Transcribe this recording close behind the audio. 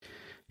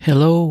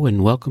Hello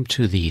and welcome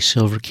to the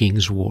Silver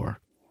King's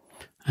War.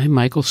 I'm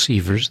Michael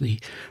Sievers, the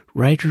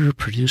writer,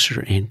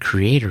 producer, and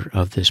creator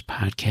of this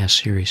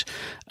podcast series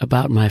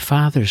about my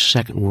father's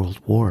Second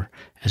World War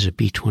as a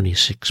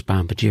B-26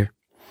 bombardier.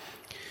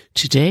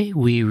 Today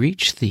we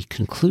reach the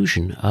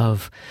conclusion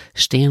of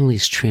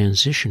Stanley's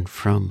transition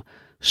from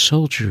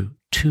soldier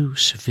to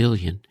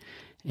civilian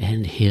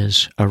and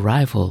his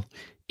arrival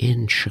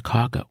in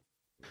Chicago.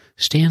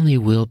 Stanley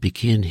will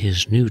begin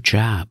his new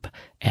job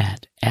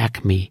at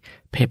Acme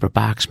Paper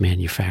Box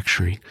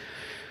Manufacturing,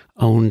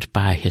 owned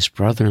by his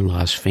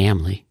brother-in-law's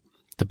family,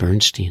 the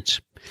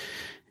Bernsteins,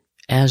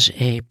 as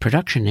a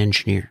production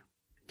engineer.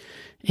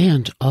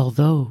 And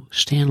although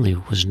Stanley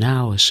was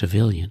now a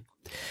civilian,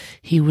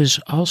 he was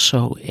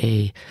also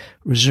a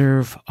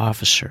reserve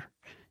officer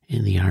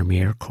in the Army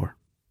Air Corps.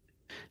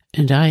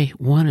 And I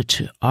wanted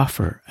to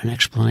offer an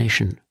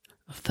explanation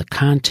of the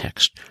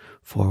context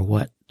for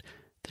what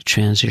the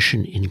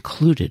transition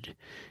included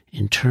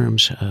in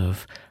terms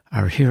of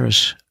our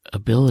hero's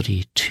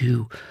ability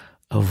to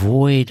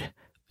avoid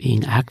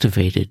being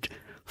activated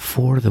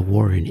for the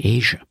war in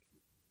Asia.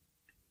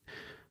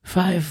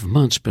 5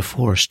 months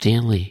before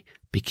Stanley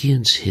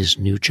begins his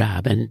new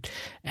job, and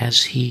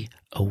as he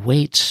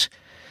awaits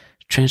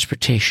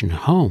transportation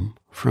home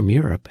from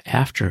Europe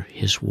after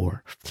his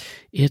war,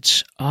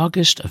 it's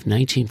August of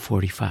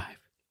 1945.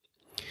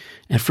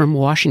 And from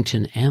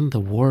Washington and the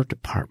War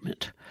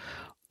Department,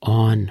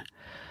 on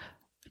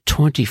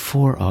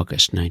 24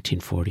 August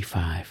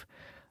 1945,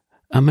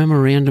 a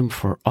memorandum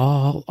for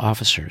all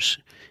officers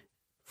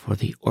for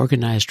the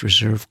Organized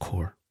Reserve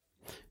Corps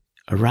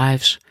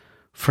arrives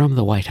from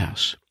the White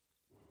House.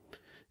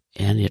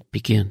 And it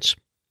begins,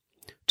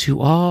 "To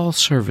all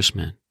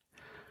servicemen,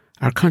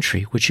 our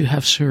country, which you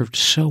have served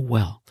so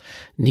well,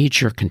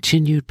 needs your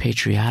continued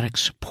patriotic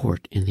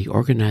support in the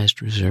Organized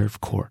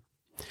Reserve Corps.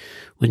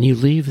 When you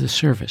leave the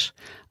service,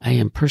 I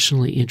am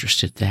personally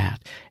interested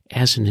that,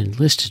 as an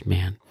enlisted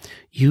man,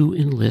 you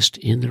enlist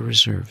in the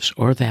reserves,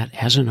 or that,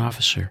 as an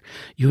officer,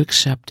 you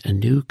accept a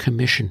new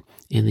commission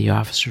in the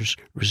Officers'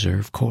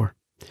 Reserve Corps.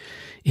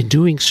 In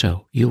doing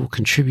so, you will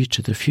contribute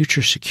to the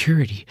future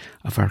security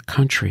of our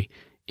country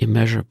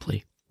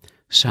immeasurably.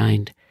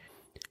 Signed,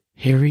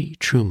 Harry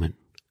Truman,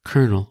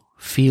 Colonel,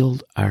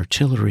 Field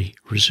Artillery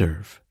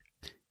Reserve."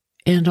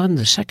 And on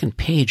the second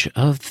page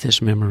of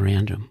this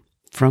memorandum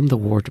from the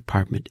War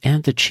Department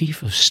and the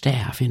Chief of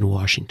Staff in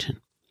Washington,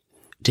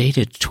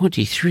 dated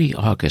 23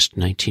 August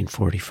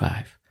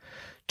 1945,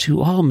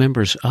 "To all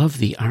members of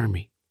the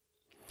Army,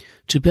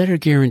 to better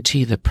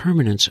guarantee the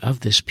permanence of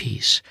this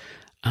peace,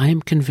 I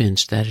am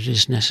convinced that it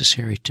is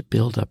necessary to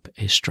build up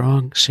a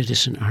strong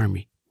citizen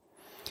army.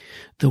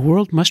 The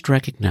world must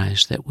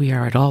recognize that we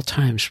are at all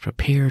times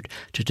prepared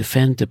to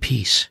defend the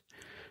peace.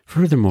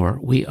 Furthermore,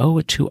 we owe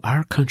it to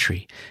our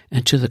country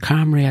and to the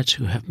comrades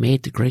who have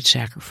made the great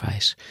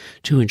sacrifice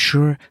to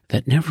ensure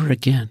that never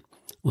again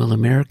will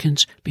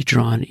Americans be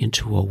drawn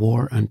into a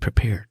war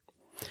unprepared.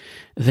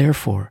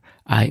 Therefore,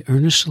 I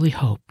earnestly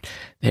hope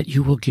that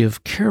you will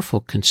give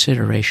careful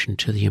consideration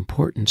to the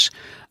importance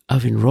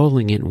of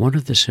enrolling in one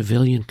of the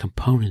civilian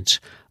components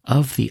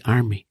of the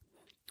Army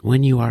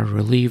when you are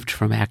relieved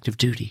from active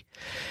duty,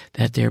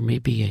 that there may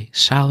be a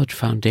solid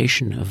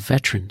foundation of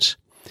veterans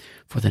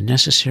for the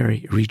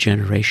necessary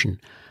regeneration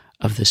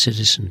of the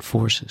citizen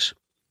forces.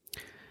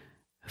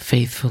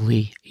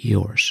 Faithfully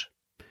yours,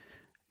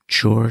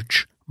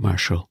 George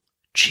Marshall,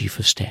 Chief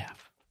of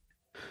Staff."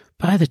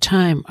 By the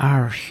time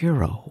our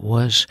hero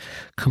was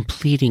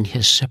completing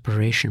his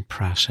separation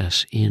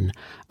process in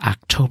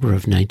October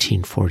of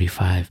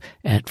 1945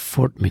 at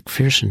Fort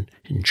McPherson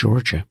in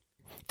Georgia,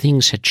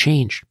 things had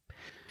changed.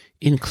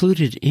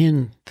 Included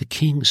in the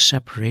King's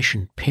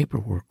separation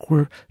paperwork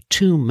were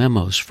 2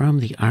 memos from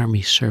the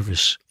Army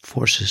Service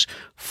Forces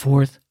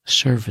 4th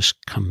Service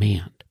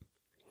Command.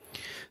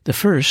 The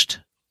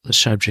first, the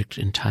subject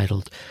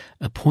entitled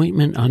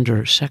 "Appointment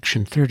under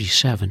Section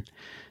 37,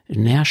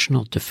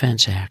 National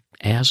Defense Act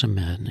as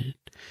amended,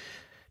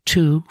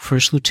 to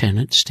First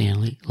Lieutenant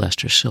Stanley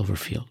Lester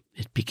Silverfield."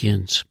 It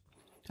begins,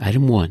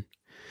 Item 1.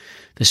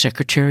 "The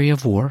Secretary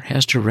of War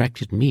has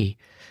directed me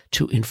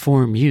to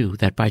inform you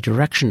that by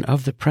direction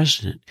of the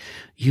President,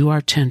 you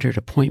are tendered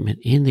appointment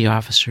in the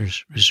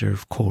Officers'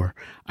 Reserve Corps,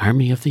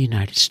 Army of the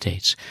United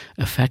States,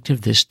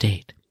 effective this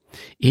date,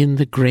 in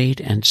the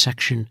grade and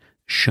section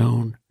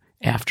shown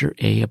after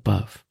A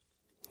above.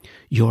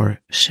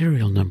 Your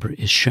serial number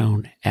is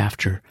shown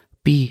after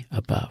B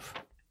above."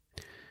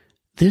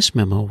 This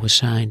memo was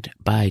signed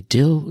by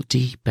Dill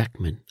D.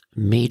 Beckman,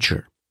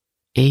 Major,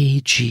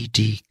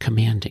 AGD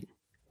Commanding.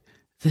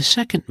 The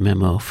second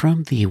memo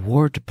from the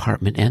War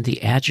Department and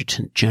the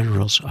Adjutant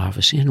General's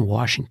Office in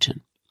Washington,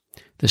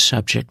 the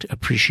subject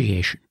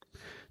appreciation,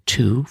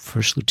 to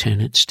First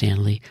Lieutenant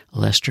Stanley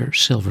Lester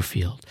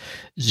Silverfield,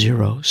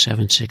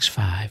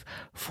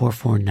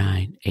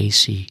 0765449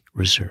 AC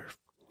Reserve.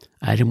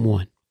 Item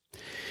 1.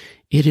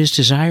 It is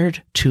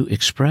desired to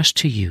express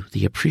to you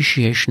the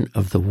appreciation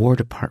of the War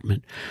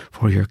Department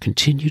for your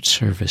continued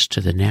service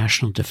to the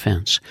national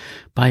defense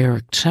by your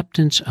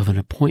acceptance of an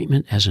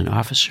appointment as an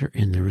officer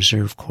in the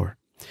Reserve Corps.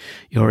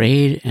 Your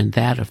aid and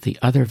that of the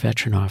other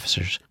veteran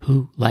officers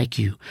who, like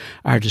you,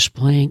 are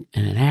displaying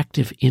an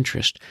active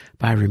interest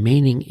by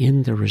remaining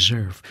in the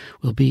reserve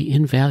will be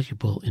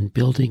invaluable in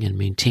building and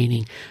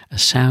maintaining a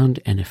sound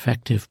and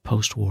effective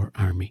post-war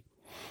Army.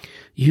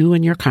 You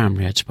and your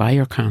comrades, by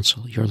your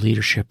counsel, your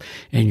leadership,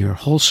 and your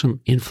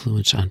wholesome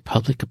influence on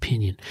public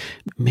opinion,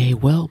 may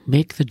well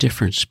make the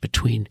difference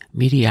between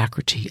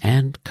mediocrity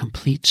and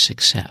complete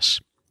success.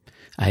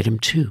 Item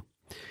 2.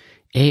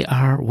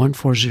 AR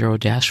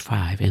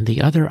 140-5 and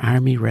the other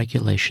Army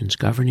regulations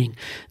governing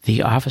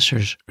the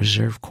Officers'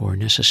 Reserve Corps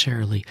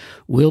necessarily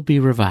will be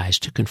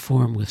revised to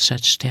conform with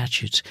such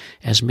statutes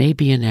as may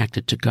be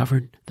enacted to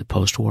govern the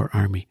post-war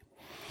Army.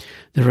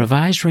 The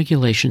revised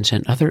regulations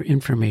and other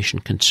information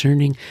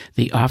concerning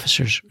the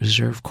Officers'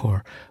 Reserve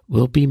Corps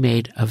will be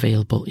made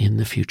available in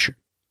the future.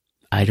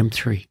 Item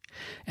 3.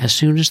 As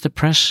soon as the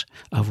press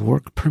of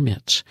work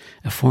permits,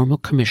 a formal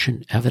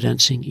commission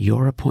evidencing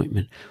your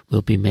appointment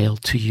will be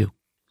mailed to you.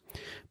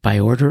 By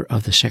order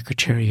of the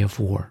Secretary of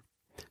War.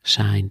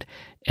 Signed,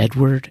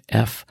 Edward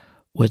F.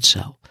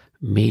 Woodsell,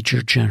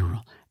 Major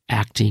General,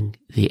 acting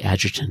the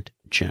Adjutant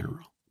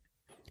General.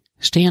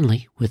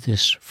 Stanley, with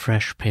this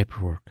fresh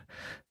paperwork,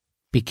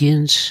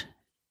 begins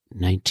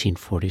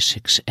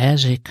 1946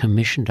 as a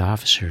commissioned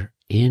officer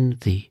in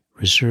the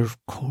Reserve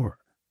Corps.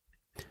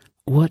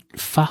 What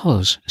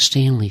follows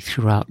Stanley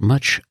throughout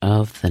much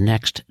of the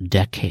next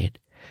decade,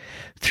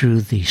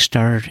 through the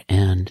start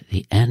and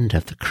the end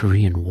of the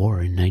Korean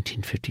War in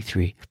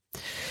 1953,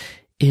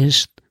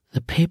 is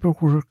the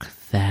paperwork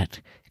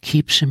that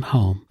keeps him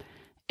home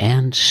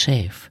and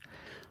safe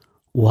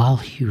while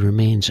he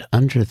remains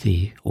under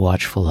the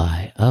watchful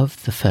eye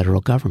of the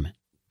federal government.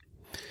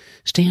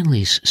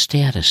 Stanley's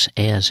status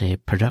as a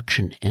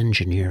production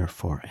engineer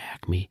for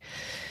Acme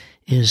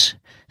is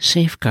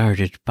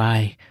safeguarded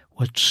by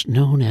what's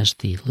known as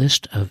the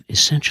list of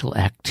essential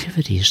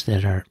activities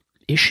that are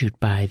issued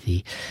by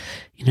the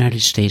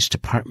United States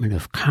Department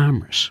of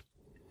Commerce.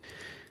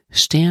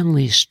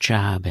 Stanley's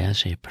job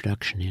as a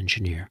production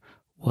engineer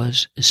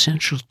was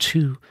essential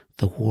to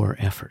the war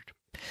effort.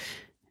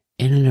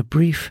 And in a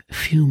brief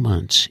few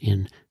months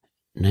in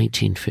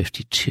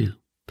 1952,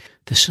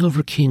 the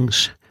Silver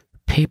King's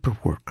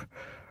paperwork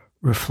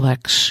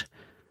reflects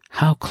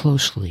how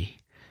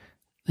closely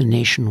the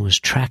nation was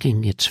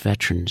tracking its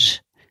veterans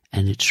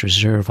and its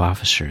reserve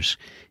officers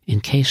in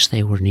case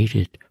they were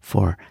needed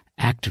for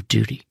active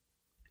duty.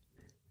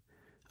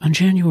 On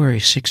January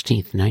 16,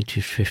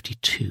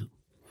 1952,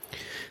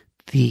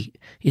 the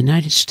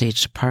United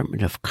States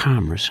Department of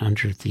Commerce,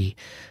 under the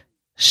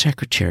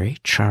Secretary,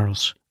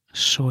 Charles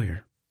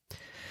Sawyer,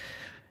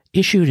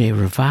 issued a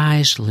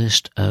revised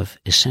list of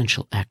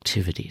essential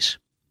activities,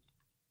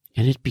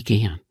 and it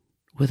began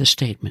with a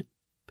statement.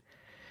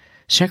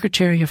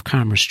 Secretary of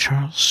Commerce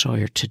Charles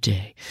Sawyer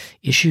today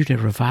issued a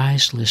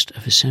revised list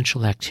of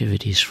essential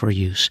activities for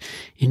use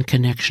in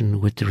connection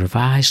with the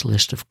revised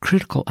list of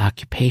critical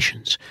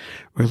occupations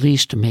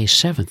released May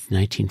 7,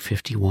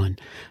 1951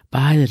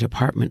 by the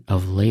Department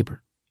of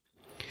Labor.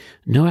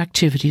 No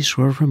activities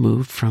were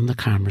removed from the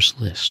Commerce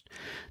list.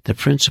 The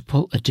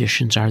principal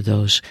additions are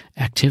those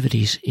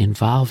activities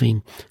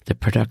involving the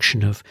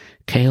production of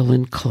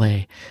kaolin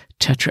clay,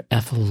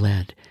 tetraethyl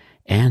lead,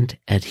 and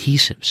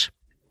adhesives.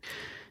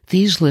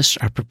 These lists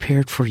are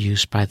prepared for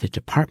use by the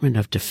Department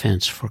of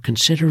Defense for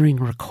considering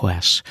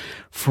requests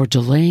for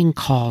delaying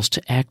calls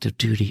to active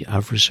duty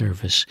of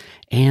reservists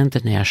and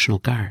the National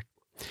Guard.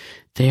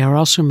 They are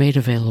also made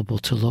available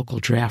to local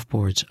draft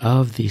boards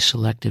of the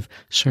Selective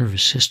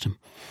Service System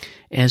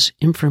as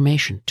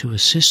information to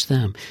assist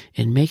them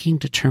in making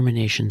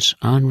determinations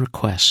on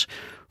requests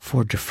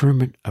for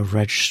deferment of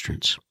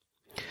registrants.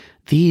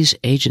 These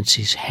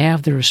agencies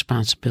have the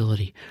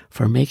responsibility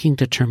for making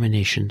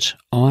determinations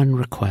on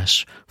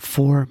requests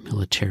for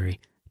military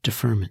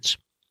deferments.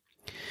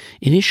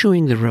 In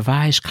issuing the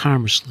revised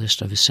Commerce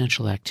list of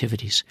essential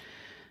activities,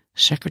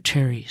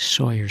 Secretary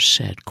Sawyer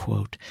said,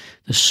 quote,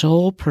 "The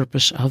sole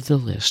purpose of the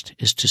list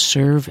is to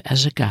serve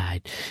as a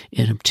guide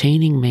in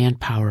obtaining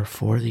manpower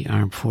for the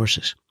armed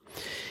forces.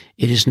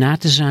 It is not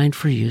designed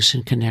for use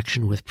in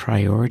connection with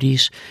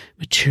priorities,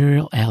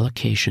 material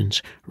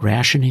allocations,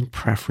 rationing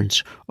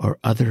preference, or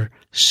other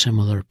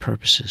similar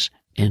purposes."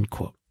 End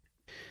quote.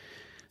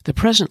 The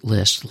present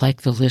list,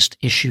 like the list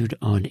issued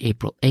on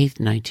April 8,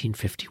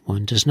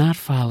 1951, does not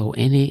follow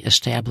any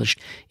established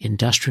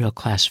industrial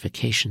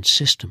classification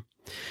system,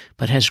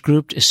 but has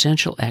grouped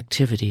essential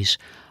activities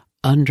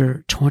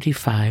under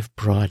 25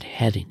 broad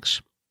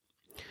headings.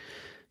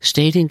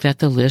 Stating that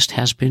the list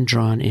has been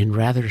drawn in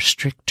rather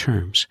strict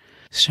terms,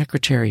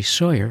 Secretary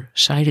Sawyer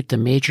cited the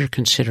major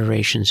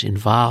considerations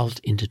involved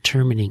in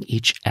determining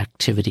each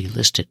activity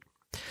listed.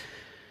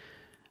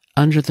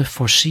 Under the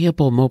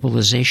foreseeable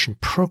mobilization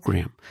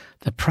program,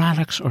 the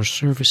products or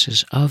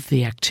services of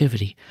the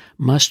activity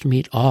must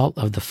meet all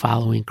of the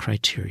following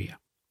criteria.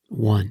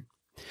 1.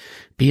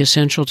 Be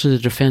essential to the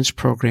defense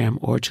program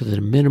or to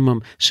the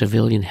minimum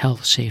civilian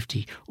health,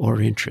 safety,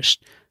 or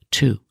interest.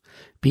 2.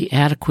 Be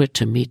adequate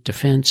to meet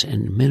defense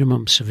and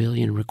minimum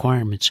civilian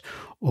requirements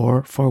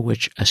or for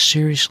which a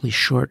seriously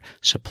short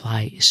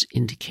supply is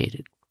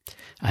indicated.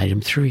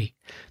 Item 3.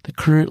 The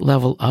current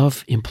level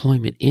of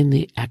employment in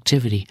the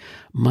activity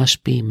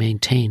must be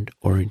maintained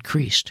or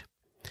increased.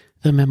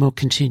 The memo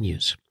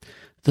continues.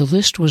 The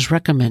list was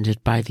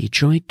recommended by the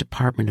Joint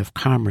Department of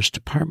Commerce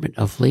Department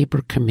of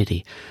Labor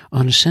Committee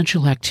on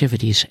Essential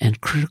Activities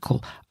and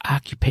Critical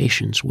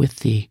Occupations with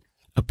the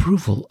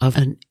approval of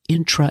an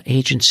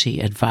intra-agency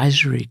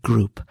advisory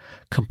group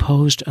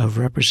composed of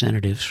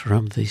representatives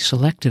from the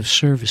Selective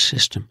Service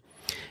System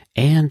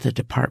and the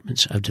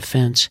Departments of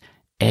Defense,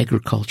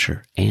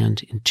 Agriculture,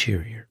 and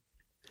Interior.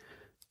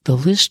 The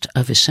list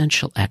of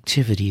essential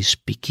activities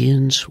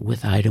begins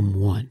with Item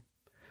 1.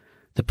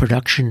 The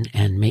production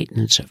and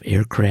maintenance of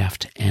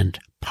aircraft and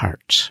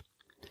parts.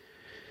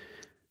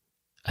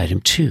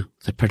 Item 2,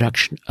 the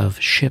production of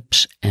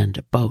ships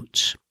and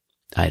boats.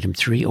 Item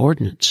 3,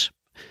 ordnance.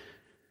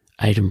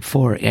 Item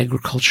 4,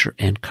 agriculture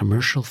and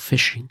commercial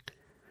fishing.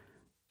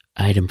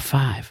 Item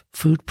 5,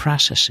 food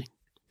processing.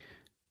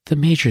 The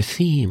major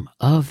theme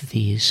of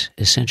these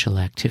essential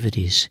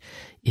activities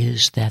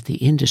is that the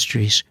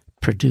industries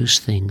produce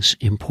things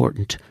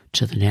important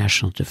to the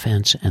national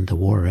defense and the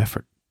war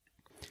effort.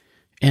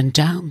 And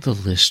down the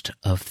list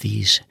of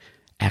these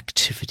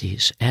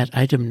activities at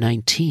item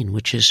 19,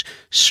 which is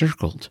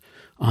circled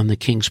on the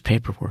King's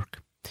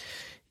paperwork,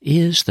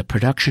 is the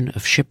production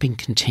of shipping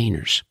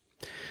containers,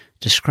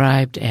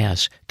 described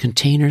as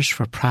containers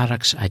for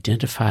products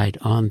identified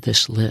on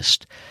this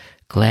list: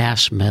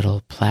 glass,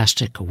 metal,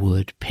 plastic,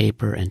 wood,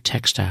 paper, and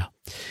textile,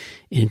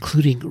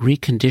 including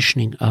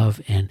reconditioning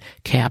of and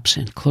caps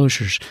and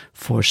closures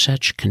for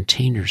such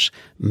containers,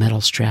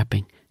 metal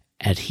strapping,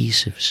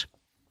 adhesives.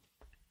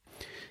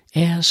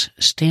 As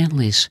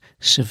Stanley's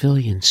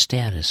civilian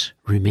status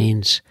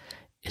remains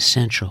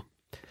essential,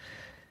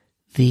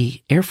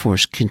 the Air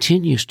Force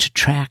continues to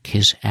track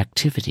his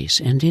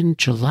activities, and in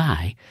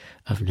July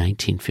of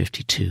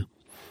 1952,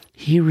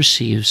 he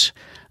receives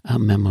a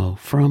memo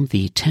from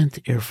the 10th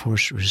Air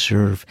Force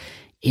Reserve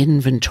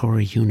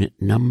Inventory Unit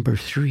Number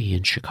 3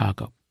 in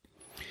Chicago.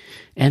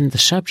 And the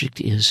subject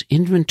is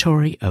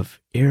Inventory of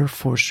Air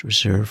Force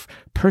Reserve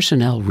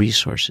Personnel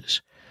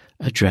Resources,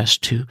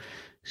 addressed to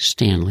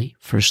Stanley,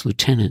 First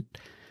Lieutenant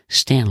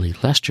Stanley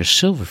Lester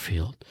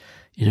Silverfield,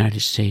 United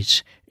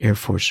States Air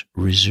Force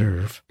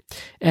Reserve,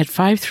 at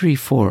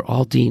 534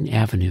 Aldine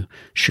Avenue,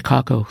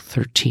 Chicago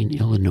 13,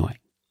 Illinois.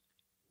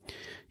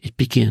 It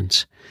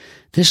begins,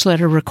 "This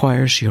letter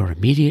requires your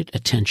immediate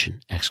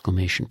attention!"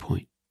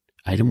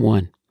 Item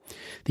 1.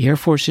 The Air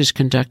Force is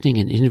conducting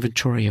an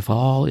inventory of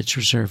all its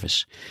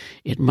reservists.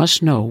 It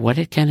must know what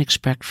it can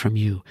expect from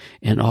you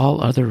and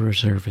all other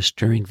reservists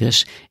during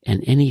this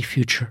and any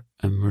future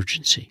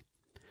emergency.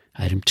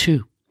 Item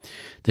 2.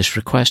 This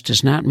request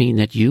does not mean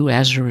that you,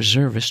 as a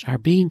reservist, are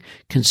being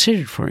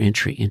considered for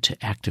entry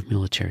into active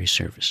military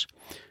service.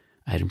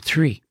 Item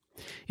 3.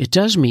 It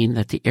does mean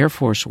that the Air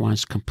Force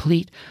wants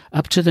complete,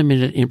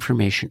 up-to-the-minute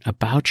information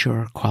about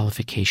your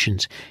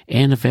qualifications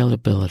and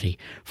availability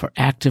for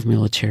active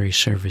military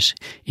service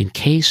in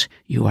case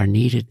you are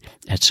needed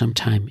at some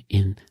time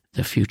in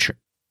the future.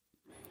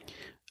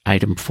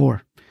 Item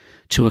 4.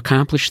 To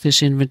accomplish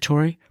this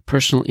inventory,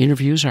 personal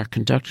interviews are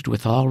conducted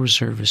with all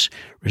reservists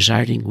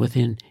residing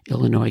within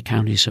Illinois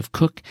counties of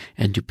Cook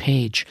and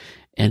DuPage,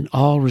 and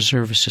all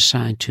reservists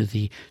assigned to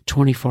the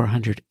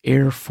 2400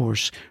 Air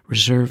Force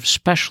Reserve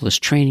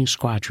Specialist Training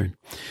Squadron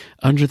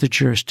under the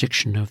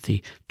jurisdiction of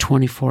the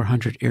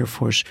 2400 Air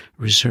Force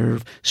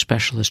Reserve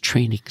Specialist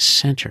Training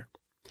Center,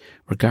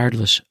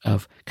 regardless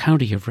of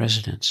county of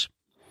residence.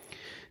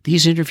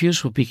 These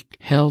interviews will be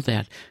held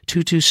at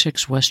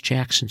 226 West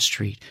Jackson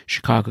Street,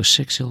 Chicago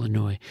 6,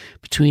 Illinois,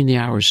 between the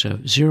hours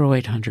of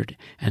 0800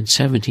 and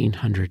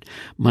 1700,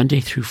 Monday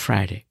through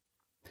Friday.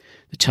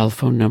 The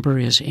telephone number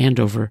is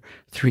Andover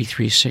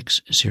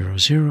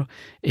 33600,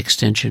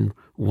 extension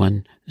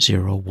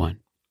 101.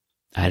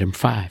 Item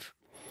 5.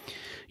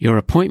 Your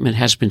appointment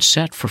has been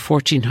set for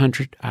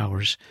 1400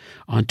 hours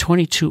on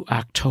 22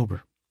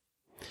 October.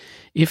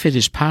 If it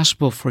is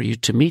possible for you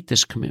to meet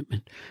this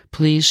commitment,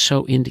 please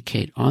so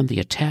indicate on the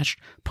attached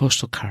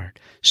postal card,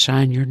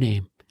 sign your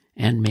name,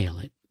 and mail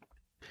it.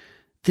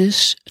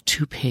 This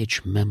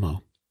 2-page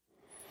memo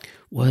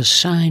was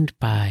signed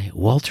by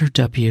Walter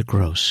W.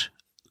 Gross,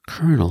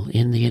 Colonel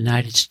in the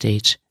United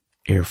States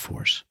Air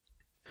Force.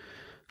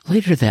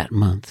 Later that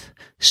month,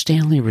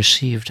 Stanley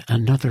received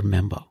another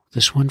memo,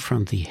 this one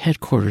from the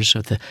headquarters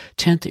of the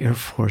 10th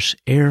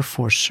Air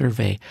Force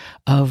Survey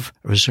of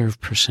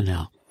Reserve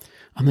Personnel,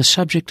 on the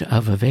subject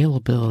of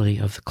availability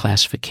of the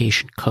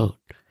classification code.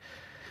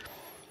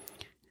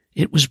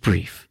 It was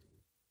brief.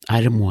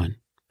 Item 1.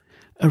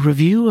 A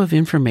review of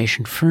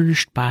information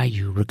furnished by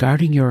you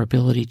regarding your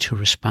ability to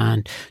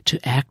respond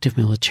to active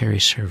military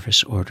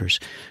service orders,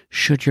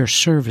 should your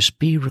service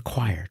be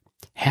required,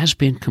 has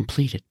been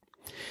completed.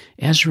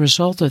 As a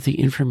result of the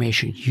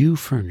information you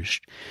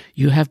furnished,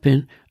 you have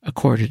been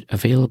accorded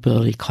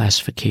Availability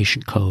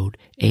Classification Code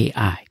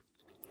AI.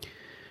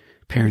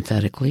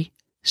 Parenthetically,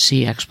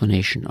 see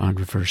explanation on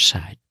reverse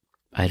side.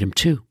 Item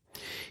 2.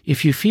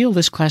 If you feel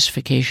this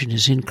classification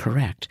is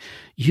incorrect,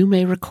 you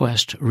may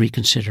request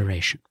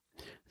reconsideration.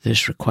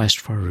 This request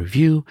for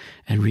review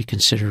and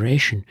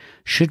reconsideration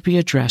should be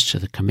addressed to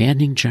the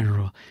Commanding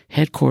General,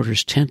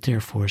 Headquarters 10th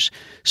Air Force,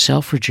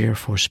 Selfridge Air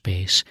Force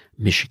Base,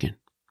 Michigan.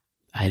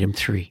 Item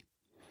 3.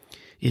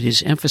 It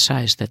is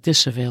emphasized that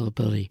this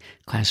availability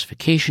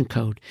classification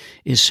code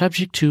is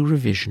subject to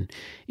revision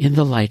in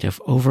the light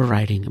of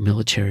overriding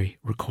military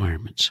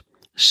requirements.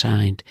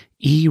 Signed,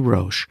 E.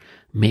 Roche,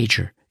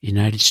 Major,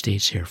 United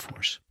States Air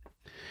Force.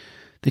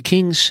 The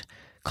King's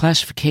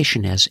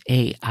classification as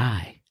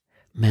AI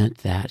meant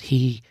that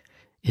he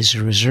is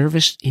a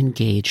reservist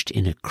engaged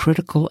in a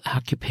critical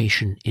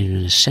occupation in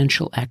an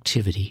essential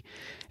activity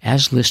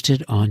as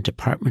listed on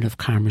Department of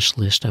Commerce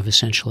list of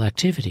essential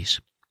activities.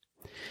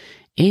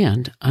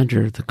 And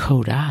under the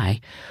Code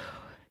I,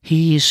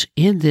 he's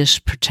in this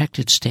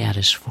protected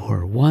status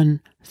for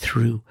 1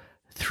 through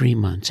 3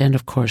 months, and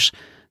of course,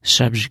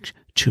 subject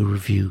to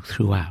review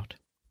throughout.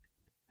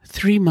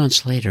 3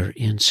 months later,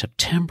 in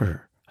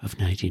September of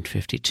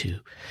 1952,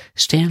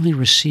 Stanley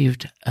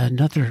received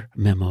another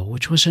memo,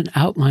 which was an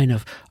outline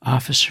of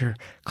officer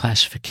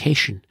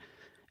classification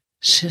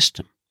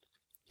system.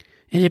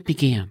 And it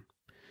began,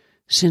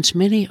 since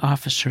many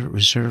officer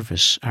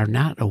reservists are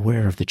not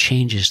aware of the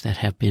changes that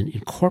have been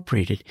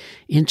incorporated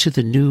into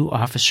the new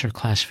officer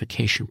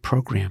classification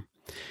program,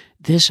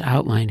 this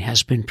outline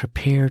has been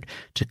prepared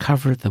to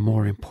cover the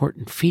more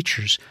important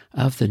features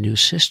of the new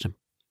system.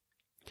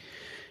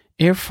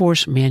 Air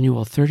Force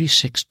Manual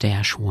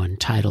 36-1,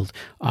 titled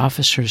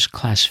Officers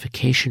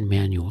Classification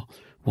Manual,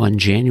 1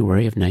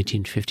 January of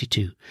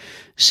 1952,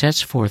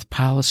 sets forth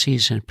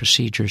policies and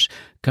procedures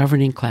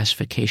governing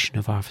classification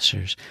of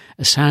officers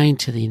assigned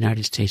to the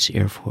United States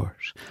Air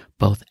Force,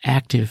 both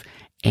active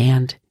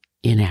and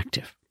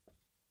inactive.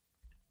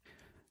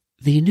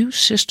 The new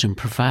system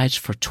provides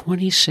for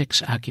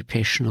 26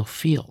 occupational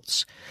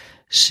fields,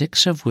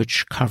 6 of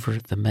which cover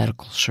the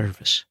medical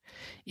service.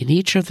 In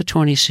each of the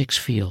 26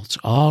 fields,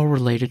 all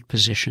related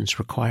positions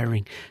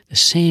requiring the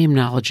same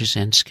knowledges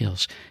and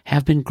skills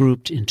have been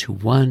grouped into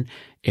one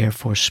Air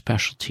Force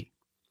specialty,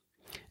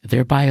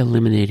 thereby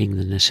eliminating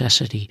the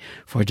necessity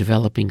for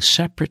developing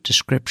separate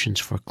descriptions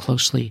for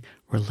closely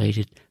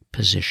related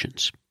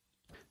positions.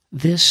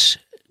 This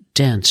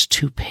dense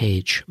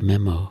 2-page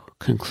memo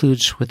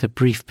concludes with a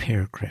brief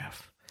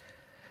paragraph.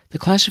 The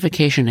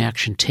classification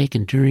action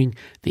taken during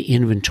the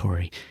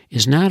inventory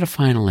is not a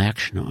final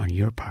action on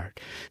your part,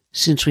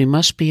 since we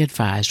must be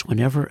advised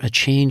whenever a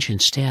change in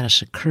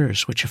status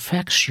occurs which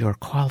affects your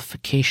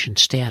qualification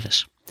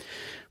status.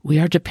 We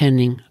are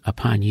depending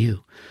upon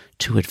you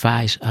to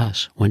advise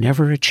us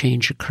whenever a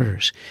change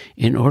occurs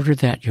in order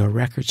that your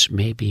records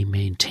may be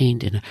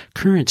maintained in a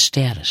current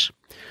status.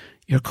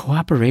 Your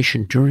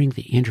cooperation during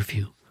the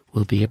interview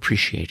will be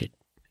appreciated.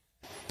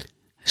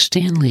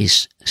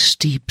 Stanley's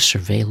steep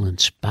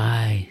surveillance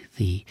by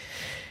the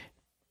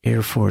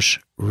Air Force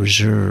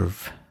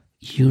Reserve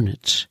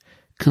units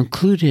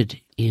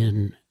concluded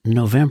in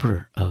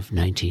November of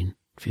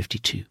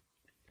 1952.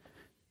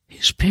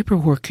 His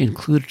paperwork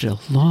included a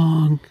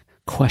long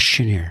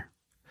questionnaire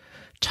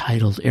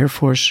titled Air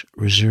Force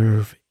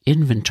Reserve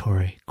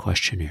Inventory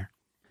Questionnaire.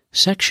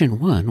 Section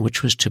 1,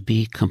 which was to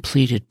be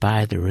completed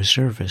by the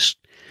reservist,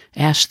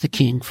 asked the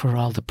King for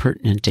all the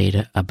pertinent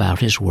data about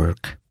his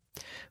work,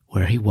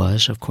 where he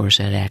was, of course,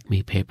 at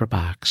Acme Paper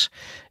Box,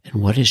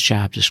 and what his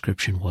job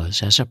description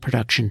was as a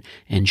production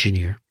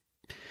engineer,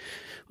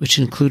 which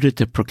included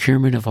the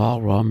procurement of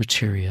all raw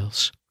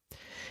materials,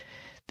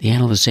 the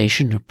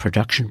analyzation of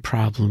production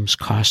problems,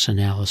 cost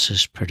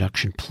analysis,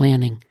 production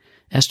planning,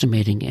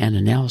 estimating, and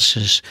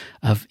analysis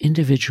of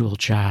individual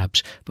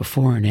jobs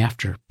before and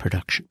after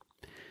production.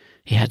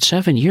 He had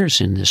 7 years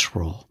in this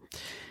role,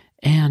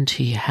 and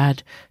he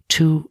had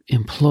 2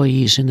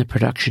 employees in the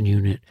production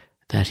unit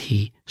that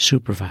he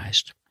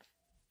supervised.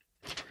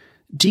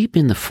 Deep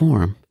in the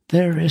form,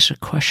 there is a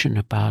question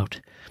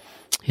about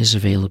his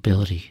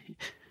availability.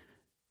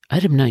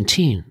 Item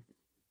 19,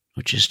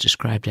 which is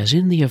described as,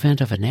 in the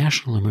event of a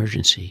national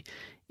emergency,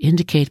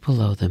 indicate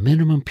below the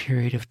minimum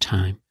period of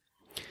time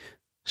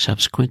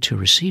subsequent to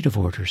receipt of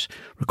orders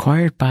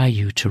required by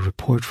you to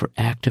report for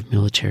active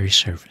military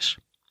service.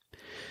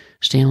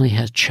 Stanley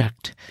had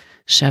checked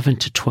 7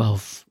 to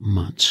 12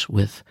 months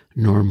with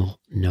normal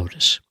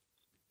notice.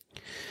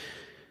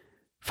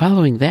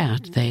 Following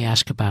that, they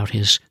ask about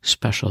his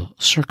special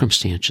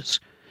circumstances.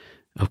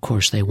 Of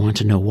course, they want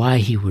to know why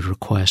he would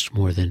request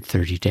more than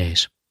 30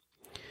 days.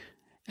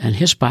 And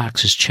his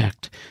box is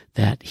checked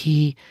that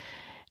he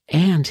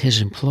and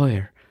his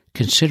employer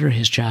consider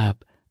his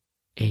job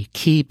a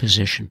key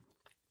position,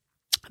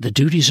 the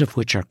duties of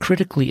which are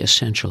critically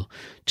essential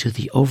to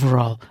the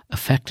overall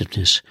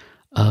effectiveness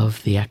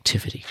of the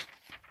activity.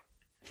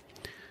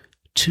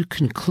 To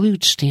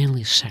conclude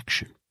Stanley's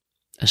section,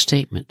 a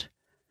statement,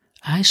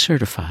 I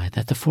certify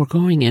that the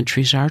foregoing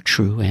entries are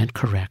true and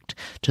correct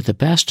to the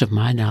best of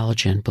my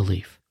knowledge and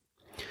belief.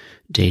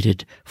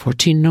 Dated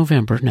 14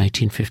 November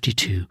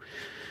 1952,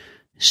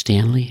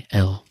 Stanley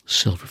L.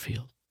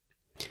 Silverfield.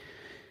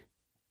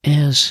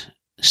 As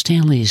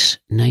Stanley's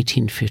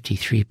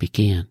 1953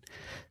 began,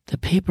 the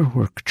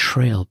paperwork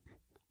trail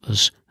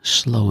was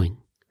slowing.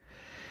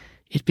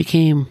 It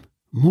became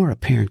more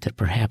apparent that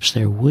perhaps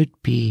there would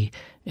be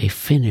a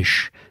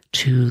finish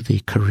to the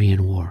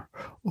Korean War,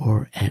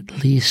 or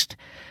at least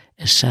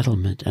a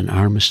settlement, an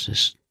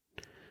armistice,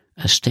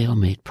 a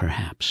stalemate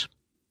perhaps.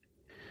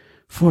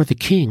 For the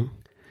king,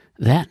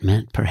 that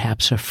meant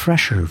perhaps a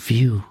fresher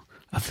view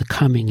of the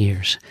coming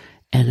years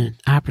and an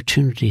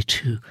opportunity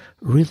to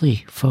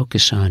really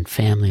focus on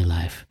family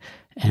life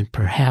and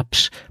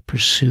perhaps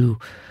pursue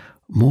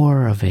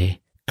more of a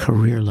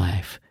career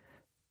life,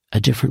 a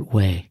different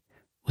way,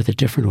 with a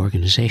different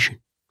organization.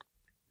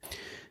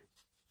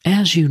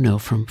 As you know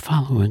from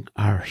following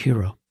our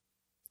hero,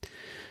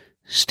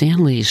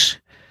 Stanley's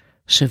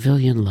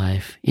civilian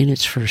life in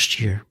its first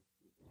year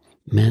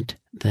meant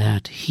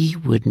that he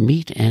would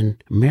meet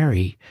and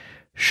marry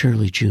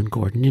Shirley June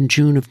Gordon in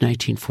June of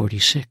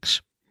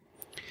 1946.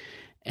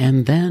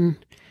 And then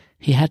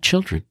he had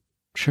children,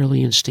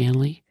 Shirley and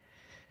Stanley,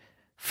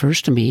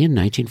 first me in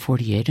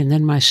 1948, and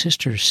then my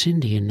sister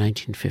Cindy in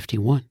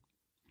 1951.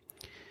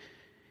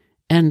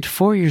 And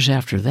 4 years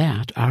after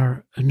that,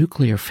 our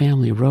nuclear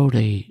family rode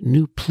a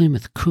new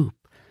Plymouth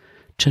coupe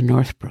to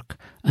Northbrook,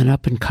 an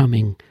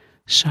up-and-coming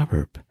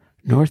suburb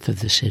north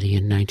of the city,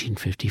 in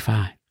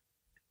 1955.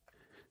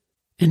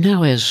 And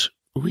now, as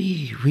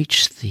we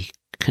reach the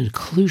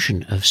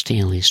conclusion of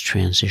Stanley's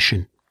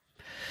transition,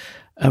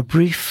 a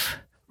brief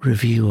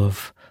review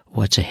of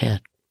what's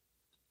ahead.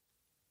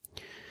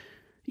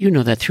 You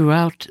know that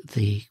throughout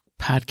the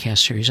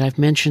podcast series, I've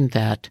mentioned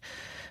that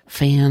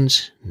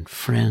fans and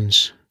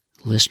friends,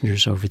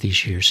 listeners over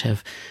these years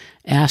have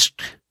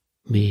asked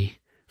me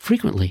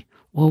frequently,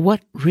 well,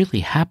 what really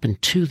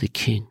happened to the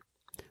king?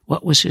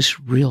 What was his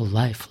real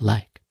life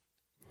like?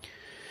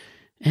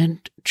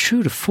 And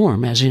true to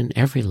form, as in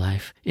every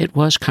life, it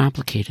was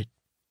complicated.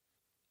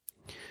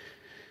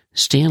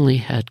 Stanley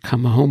had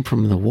come home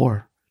from the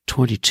war,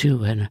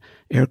 22, and an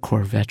Air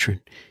Corps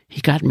veteran.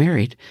 He got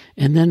married,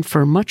 and then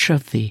for much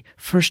of the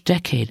first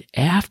decade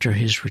after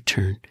his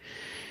return,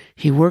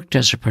 he worked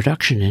as a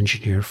production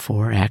engineer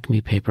for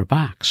Acme Paper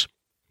Box.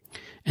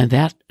 And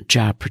that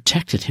job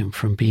protected him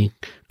from being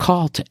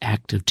called to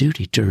active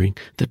duty during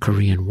the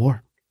Korean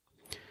War.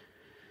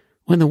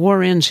 When the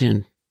war ends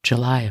in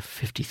July of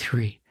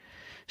 1953,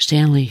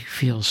 Stanley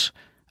feels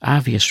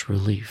obvious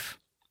relief,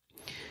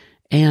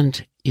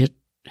 and it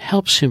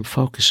helps him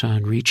focus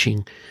on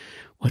reaching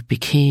what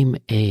became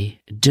a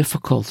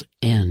difficult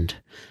end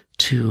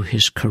to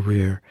his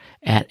career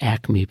at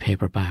Acme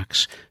Paper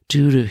Box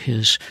due to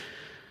his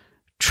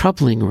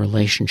troubling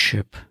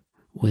relationship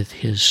with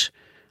his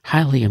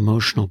highly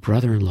emotional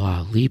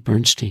brother-in-law, Lee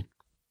Bernstein.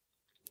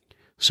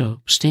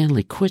 So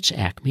Stanley quits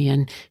Acme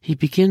and he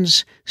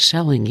begins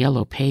selling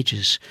yellow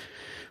pages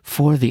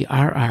for the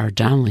R.R.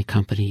 Donnelley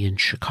Company in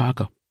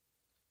Chicago.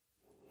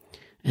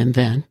 And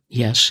then,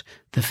 yes,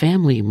 the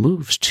family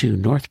moves to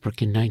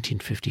Northbrook in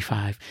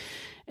 1955,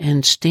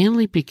 and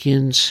Stanley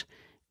begins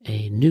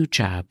a new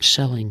job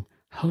selling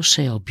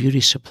wholesale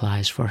beauty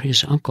supplies for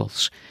his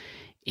uncles,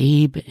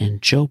 Abe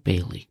and Joe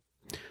Bailey,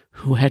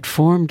 who had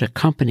formed a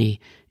company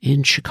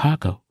in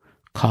Chicago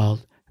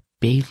called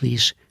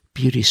Bailey's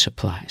Beauty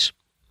Supplies.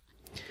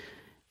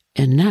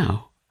 And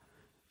now,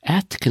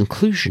 at the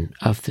conclusion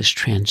of this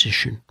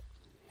transition,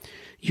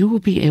 you will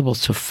be able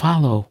to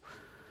follow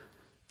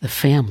the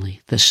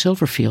family, the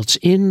Silverfields,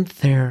 in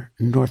their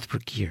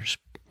Northbrook years,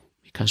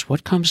 because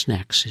what comes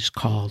next is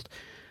called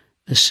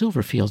The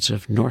Silverfields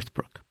of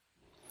Northbrook.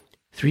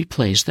 3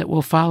 plays that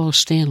will follow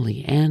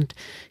Stanley and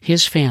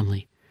his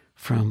family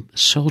from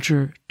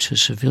soldier to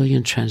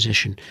civilian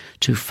transition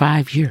to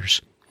 5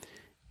 years,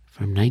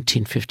 from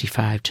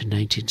 1955 to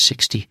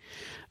 1960,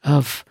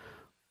 of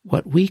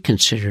what we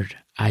considered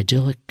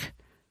idyllic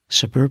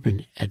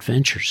suburban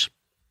adventures,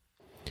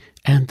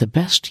 and the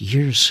best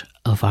years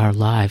of our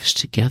lives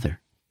together,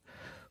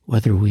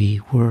 whether we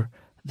were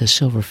the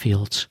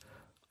Silverfields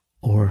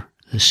or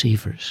the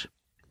Seavers.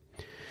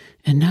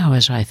 And now,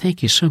 as I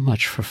thank you so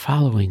much for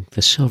following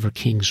the Silver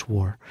Kings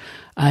War,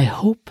 I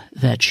hope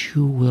that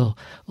you will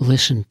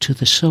listen to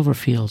the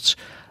Silverfields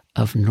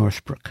of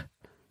Northbrook,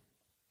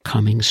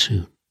 coming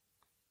soon.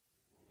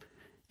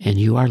 And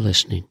you are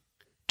listening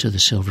to the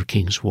Silver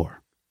Kings War.